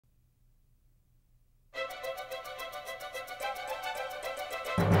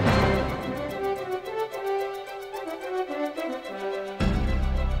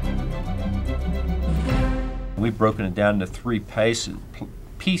We've broken it down into three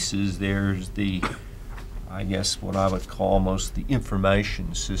pieces. There's the, I guess, what I would call almost the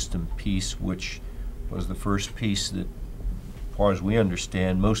information system piece, which was the first piece that, as far as we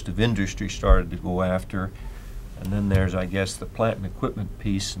understand, most of industry started to go after. And then there's, I guess, the plant and equipment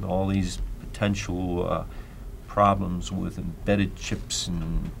piece and all these potential problems with embedded chips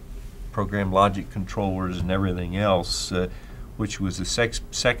and program logic controllers and everything else, which was the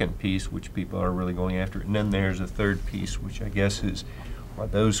second piece, which people are really going after. And then there's a third piece, which I guess are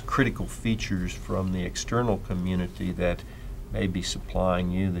those critical features from the external community that may be supplying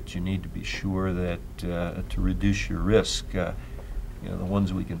you that you need to be sure that to reduce your risk. You know, the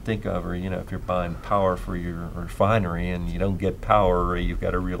ones we can think of are, you know, if you're buying power for your refinery and you don't get power, you've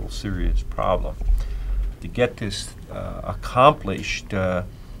got a real serious problem. To get this accomplished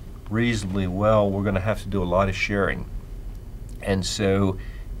reasonably well, we're going to have to do a lot of sharing. And so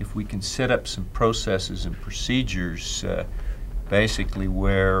if we can set up some processes and procedures basically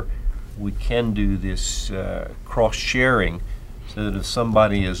where we can do this cross-sharing, so that if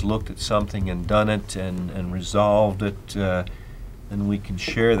somebody has looked at something and done it and resolved it, then we can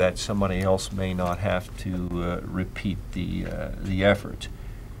share that. Somebody else may not have to repeat the effort.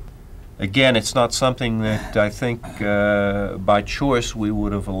 Again, it's not something that I think by choice we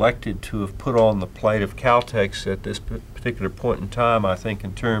would have elected to have put on the plate of Caltex at this particular point in time. I think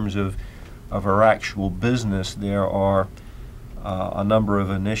in terms of our actual business, there are a number of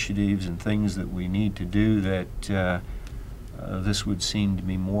initiatives and things that we need to do that this would seem to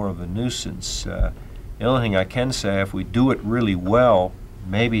be more of a nuisance. The only thing I can say, if we do it really well,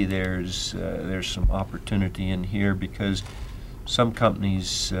 maybe there's some opportunity in here, because some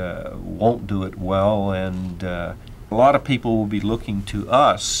companies won't do it well, and a lot of people will be looking to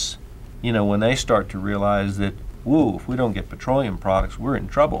us, you know, when they start to realize that, whoa, if we don't get petroleum products, we're in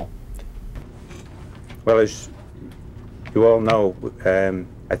trouble. Well, as you all know,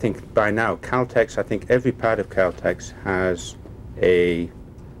 I think by now, Caltex, I think every part of Caltex has a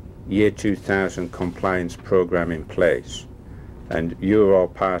year 2000 compliance program in place, and you're all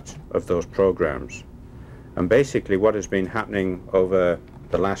part of those programs. And basically what has been happening over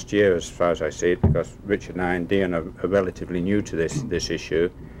the last year, as far as I see it, because Richard and I and Dean are relatively new to this issue,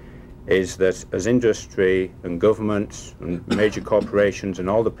 is that as industry and governments and major corporations and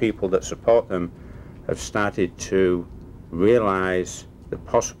all the people that support them have started to realize the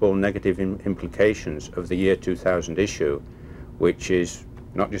possible negative implications of the year 2000 issue, which is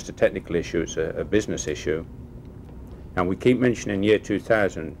not just a technical issue, it's a business issue. And we keep mentioning year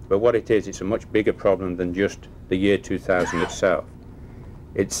 2000, but what it is, it's a much bigger problem than just the year 2000 itself.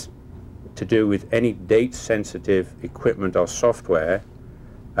 It's to do with any date-sensitive equipment or software,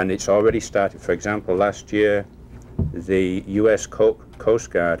 and it's already started. For example, last year, the US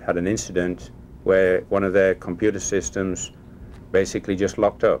Coast Guard had an incident where one of their computer systems basically just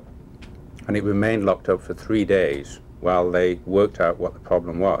locked up, and it remained locked up for 3 days while they worked out what the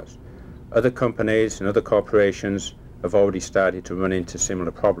problem was. Other companies and other corporations have already started to run into similar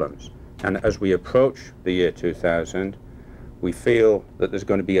problems, and as we approach the year 2000, we feel that there's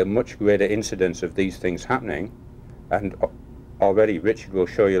going to be a much greater incidence of these things happening. And already Richard will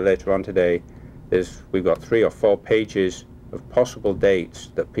show you later on today, we've got 3 or 4 pages of possible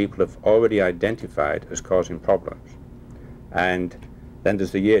dates that people have already identified as causing problems. And then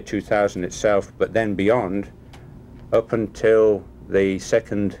there's the year 2000 itself, but then beyond, up until the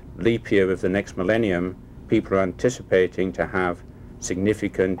second leap year of the next millennium, people are anticipating to have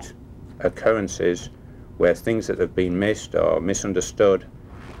significant occurrences where things that have been missed or misunderstood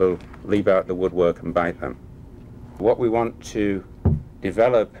will leave out the woodwork and bite them. What we want to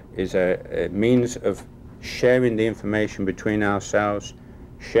develop is a means of sharing the information between ourselves,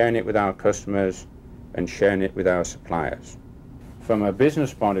 sharing it with our customers, and sharing it with our suppliers. From a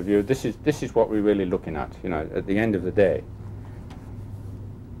business point of view, this is what we're really looking at, you know, at the end of the day.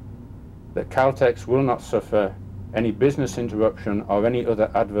 That Caltex will not suffer any business interruption or any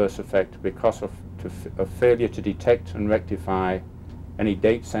other adverse effect because of failure to detect and rectify any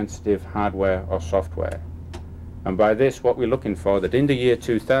date-sensitive hardware or software. And by this, what we're looking for, that in the year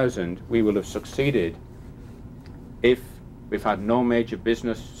 2000, we will have succeeded if we've had no major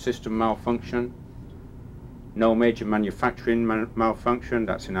business system malfunction, no major manufacturing malfunction,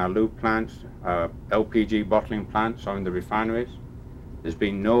 that's in our lube plants, our LPG bottling plants, or in the refineries. There's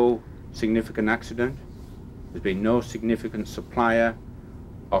been no significant accident. There's been no significant supplier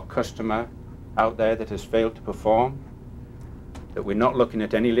or customer out there that has failed to perform. That we're not looking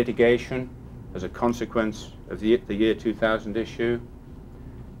at any litigation as a consequence of the year 2000 issue.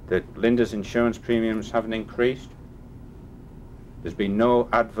 That Linda's insurance premiums haven't increased. There's been no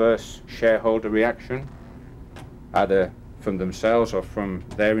adverse shareholder reaction. either from themselves or from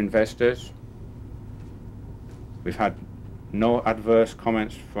their investors. We've had no adverse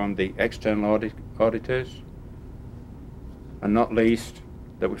comments from the external auditors, and not least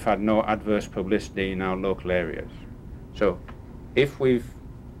that we've had no adverse publicity in our local areas. So if we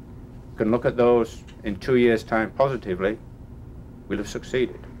can look at those in 2 years' time positively, we'll have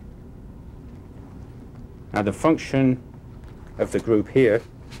succeeded. Now the function of the group here,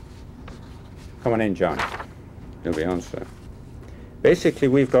 come on in, John, you'll be on, sir. Basically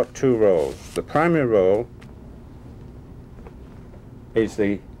we've got two roles. The primary role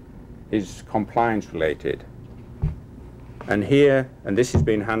is compliance related. And here, and this has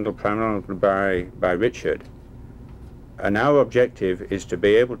been handled primarily by Richard, and our objective is to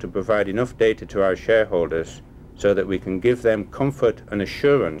be able to provide enough data to our shareholders so that we can give them comfort and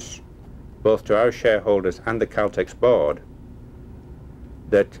assurance, both to our shareholders and the Caltex board,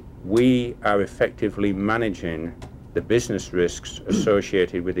 that we are effectively managing the business risks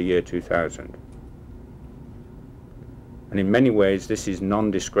associated with the year 2000. And in many ways this is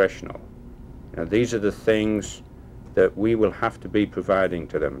non-discretional. Now, these are the things that we will have to be providing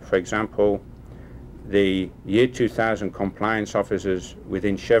to them. For example, the year 2000 compliance officers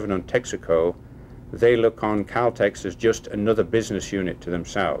within Chevron and Texaco, they look on Caltex as just another business unit to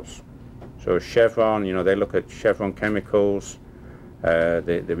themselves. So Chevron, you know, they look at Chevron Chemicals,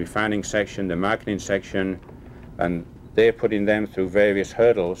 the refining section, the marketing section, and they're putting them through various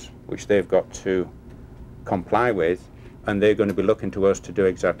hurdles which they've got to comply with, and they're going to be looking to us to do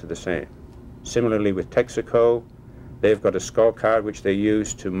exactly the same. Similarly with Texaco, they've got a scorecard which they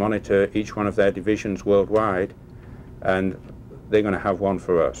use to monitor each one of their divisions worldwide, and they're going to have one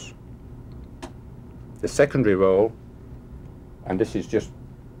for us. The secondary role, and this is just,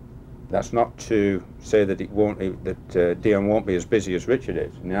 that's not to say that it won't, that Dion won't be as busy as Richard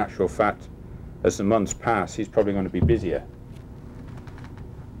is. In actual fact, as the months pass, he's probably going to be busier.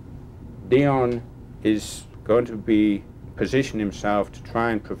 Dion is going to be position himself to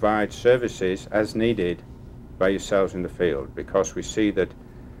try and provide services as needed by yourselves in the field, because we see that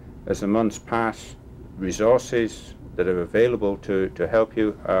as the months pass, resources that are available to help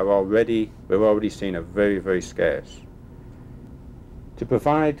you are we're already seeing are very, very scarce. To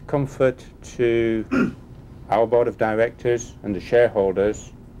provide comfort to our board of directors and the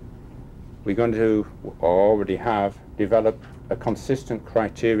shareholders, we're going to, or already have, developed a consistent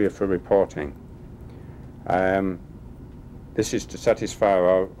criteria for reporting. This is to satisfy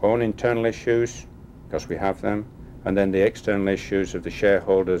our own internal issues, because we have them, and then the external issues of the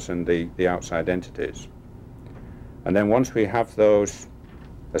shareholders and the outside entities. And then once we have those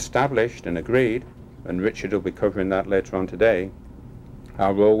established and agreed, and Richard will be covering that later on today,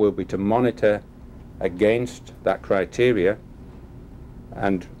 our role will be to monitor against that criteria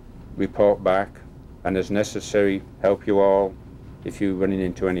and report back, and as necessary help you all if you're running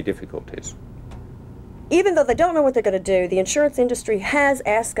into any difficulties. Even though they don't know what they're going to do, the insurance industry has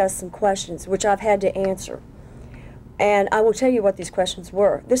asked us some questions which I've had to answer. And I will tell you what these questions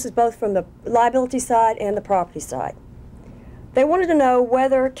were. This is both from the liability side and the property side. They wanted to know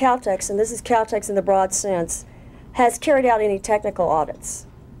whether Caltex, and this is Caltex in the broad sense, has carried out any technical audits.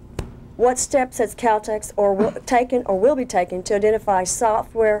 What steps has Caltex taken or will be taken to identify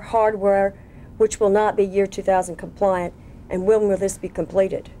software, hardware, which will not be year 2000 compliant, and when will this be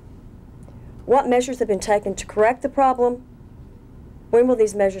completed? What measures have been taken to correct the problem? When will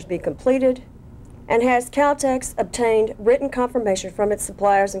these measures be completed? And has Caltex obtained written confirmation from its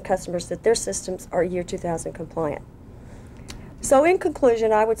suppliers and customers that their systems are year 2000 compliant? So in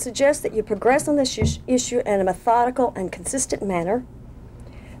conclusion, I would suggest that you progress on this issue in a methodical and consistent manner,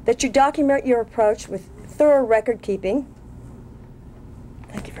 that you document your approach with thorough record keeping.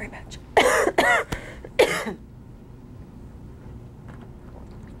 Thank you very much.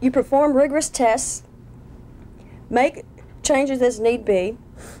 You perform rigorous tests, make changes as need be,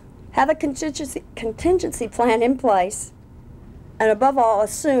 have a contingency plan in place, and above all,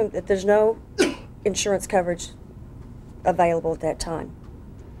 assume that there's no insurance coverage available at that time.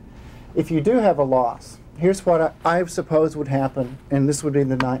 If you do have a loss, here's what I suppose would happen, and this would be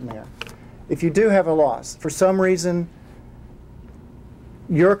the nightmare. If you do have a loss, for some reason,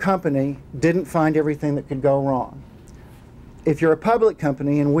 your company didn't find everything that could go wrong. If you're a public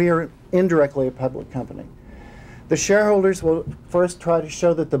company, and we are indirectly a public company, the shareholders will first try to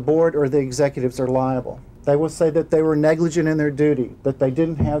show that the board or the executives are liable. They will say that they were negligent in their duty, that they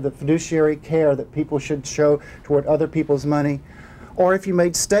didn't have the fiduciary care that people should show toward other people's money. Or if you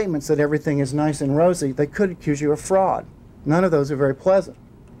made statements that everything is nice and rosy, they could accuse you of fraud. None of those are very pleasant.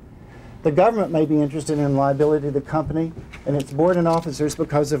 The government may be interested in liability of the company and its board and officers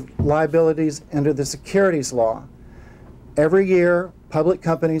because of liabilities under the securities law. every year, public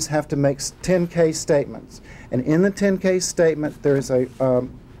companies have to make 10K statements. And in the 10K statement, there's a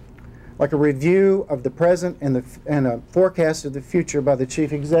like a review of the present and a forecast of the future by the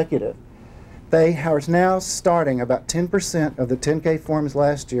chief executive. They are now starting, about 10% of the 10K forms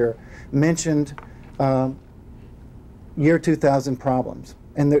last year mentioned year 2000 problems.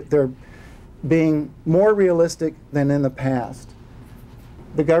 And they're being more realistic than in the past.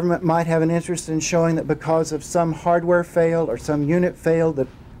 The government might have an interest in showing that because of some hardware failed or some unit failed, that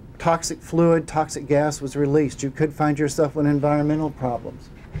toxic fluid, toxic gas was released. You could find yourself with environmental problems.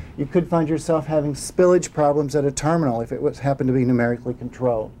 You could find yourself having spillage problems at a terminal if it happened to be numerically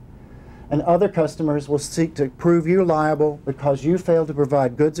controlled. And other customers will seek to prove you liable because you failed to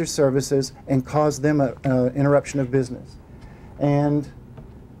provide goods or services and cause them an interruption of business. And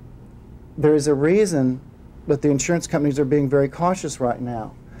there is a reason that the insurance companies are being very cautious right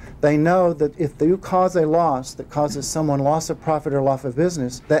now. They know that if you cause a loss that causes someone loss of profit or loss of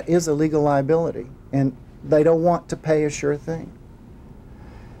business, that is a legal liability, and they don't want to pay a sure thing.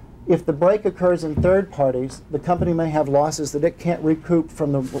 If the break occurs in third parties, the company may have losses that it can't recoup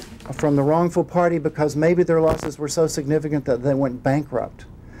from the wrongful party because maybe their losses were so significant that they went bankrupt.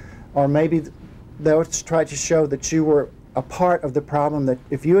 Or maybe they'll try to show that you were a part of the problem, that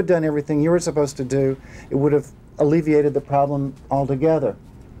if you had done everything you were supposed to do, it would have alleviated the problem altogether.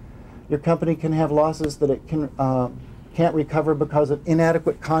 Your company can have losses that it can't recover because of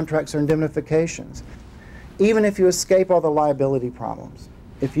inadequate contracts or indemnifications. Even if you escape all the liability problems.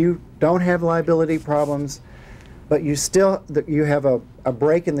 If you don't have liability problems, but you have a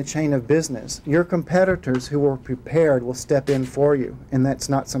break in the chain of business, your competitors who were prepared will step in for you, and that's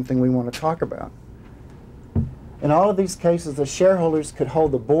not something we want to talk about. In all of these cases, the shareholders could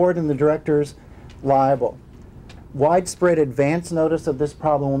hold the board and the directors liable. Widespread advance notice of this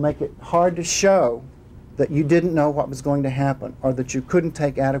problem will make it hard to show that you didn't know what was going to happen or that you couldn't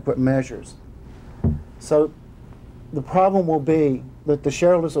take adequate measures. So the problem will be that the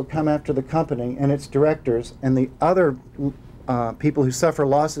shareholders will come after the company and its directors and the other people who suffer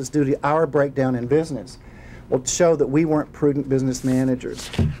losses due to our breakdown in business will show that we weren't prudent business managers.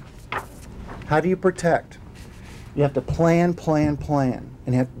 How do you protect? You have to plan, plan, plan,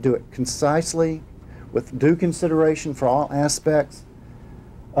 and you have to do it concisely, with due consideration for all aspects.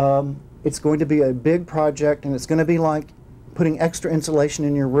 It's going to be a big project, and it's going to be like putting extra insulation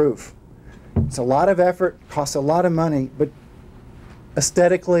in your roof. It's a lot of effort, costs a lot of money, but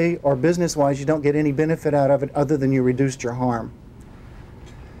aesthetically or business-wise, you don't get any benefit out of it other than you reduced your harm.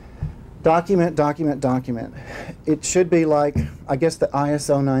 Document, document, document. It should be like, I guess, the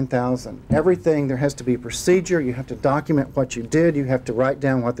ISO 9000. Everything, there has to be procedure. You have to document what you did. You have to write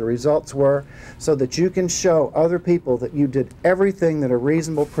down what the results were so that you can show other people that you did everything that a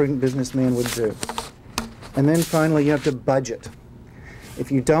reasonable, prudent businessman would do. And then finally, you have to budget.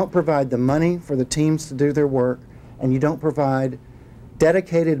 If you don't provide the money for the teams to do their work and you don't provide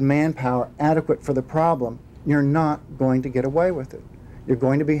dedicated manpower adequate for the problem, you're not going to get away with it. You're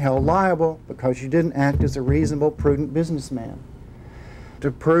going to be held liable because you didn't act as a reasonable, prudent businessman.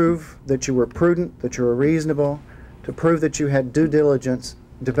 To prove that you were prudent, that you were reasonable, to prove that you had due diligence,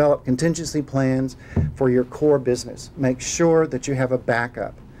 develop contingency plans for your core business. Make sure that you have a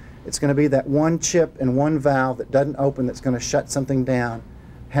backup. It's going to be that one chip and one valve that doesn't open that's going to shut something down.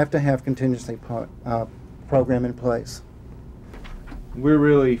 Have to have contingency program in place. We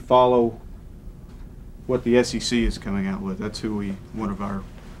really follow what the SEC is coming out with. That's one of our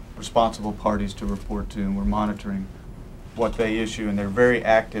responsible parties to report to, and we're monitoring what they issue, and they're very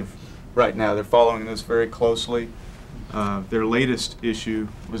active right now. They're following this very closely. Their latest issue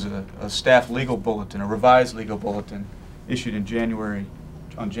was a staff legal bulletin, a revised legal bulletin, issued in January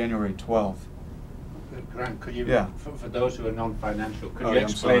 12th. Grant, could you, yeah. for those who are non-financial, could you I'm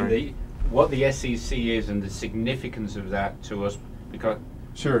explain sorry. what the SEC is and the significance of that to us?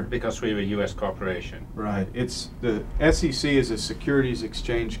 Because we're a U.S. corporation. Right. The SEC is a Securities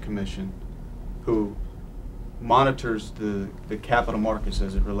Exchange Commission who monitors the capital markets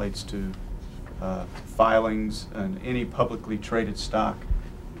as it relates to filings and any publicly traded stock,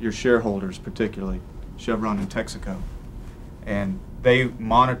 your shareholders particularly, Chevron and Texaco. And they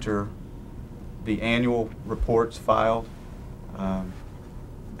monitor the annual reports filed.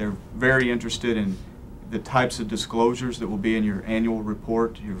 They're very interested in the types of disclosures that will be in your annual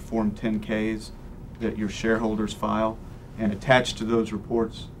report, your Form 10-Ks that your shareholders file, and attached to those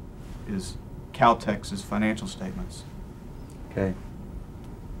reports is Caltex's financial statements. Okay.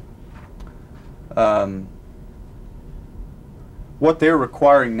 What they're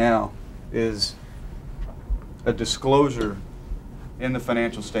requiring now is a disclosure in the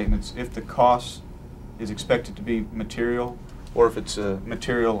financial statements if the costs is expected to be material, or if it's a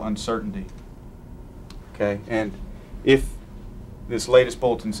material uncertainty. Okay, and if this latest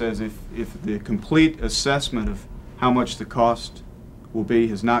bulletin says if the complete assessment of how much the cost will be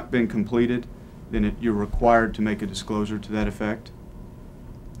has not been completed, then you're required to make a disclosure to that effect.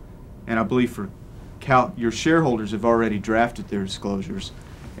 And I believe for your shareholders have already drafted their disclosures,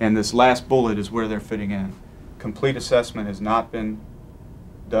 and this last bullet is where they're fitting in. Complete assessment has not been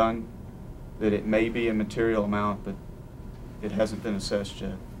done, that it may be a material amount, but it hasn't been assessed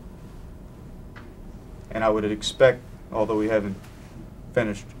yet. And I would expect, although we haven't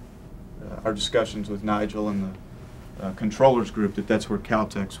finished our discussions with Nigel and the controllers group, that that's where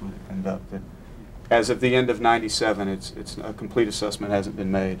Caltex would end up. That as of the end of '97, it's a complete assessment hasn't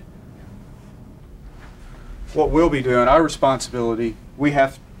been made. What we'll be doing, our responsibility, we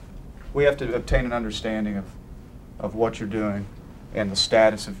have to obtain an understanding of what you're doing and the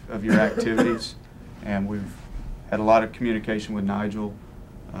status of your activities. And we've had a lot of communication with Nigel,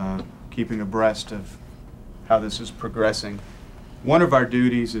 keeping abreast of how this is progressing. One of our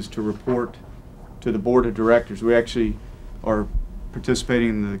duties is to report to the board of directors. We actually are participating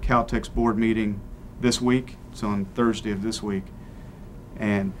in the Caltex board meeting this week. It's on Thursday of this week.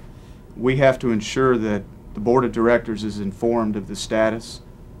 And we have to ensure that the board of directors is informed of the status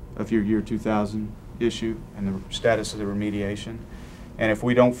of your year 2000 issue and the status of the remediation. And if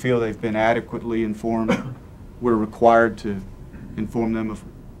we don't feel they've been adequately informed, we're required to inform them of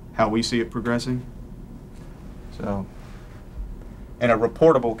how we see it progressing. So, and a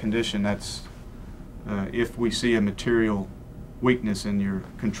reportable condition, that's if we see a material weakness in your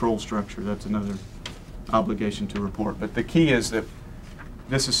control structure, that's another obligation to report. But the key is that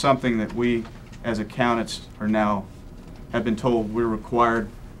this is something that we as accountants have been told we're required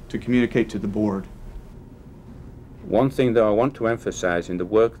to communicate to the board. One thing that I want to emphasize in the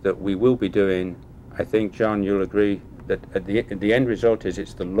work that we will be doing, I think, John, you'll agree that at the end result is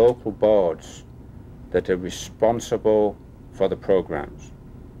it's the local boards that are responsible for the programs.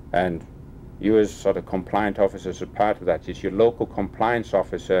 And you as sort of compliant officers, as part of that, it's your local compliance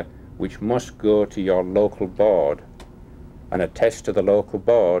officer which must go to your local board and attest to the local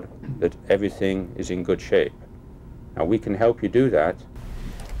board that everything is in good shape. Now, we can help you do that.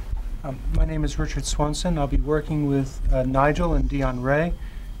 My name is Richard Swanson. I'll be working with Nigel and Dion Ray,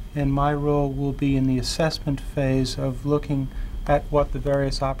 and my role will be in the assessment phase of looking at what the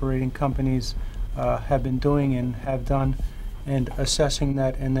various operating companies have been doing and have done, and assessing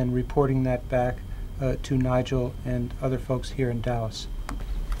that and then reporting that back to Nigel and other folks here in Dallas.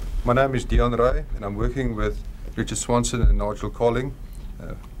 My name is Dion Ray, and I'm working with Richard Swanson and Nigel Colling,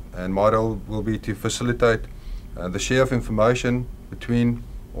 and my role will be to facilitate the share of information between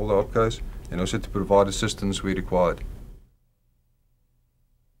all the opcos and also to provide assistance where required.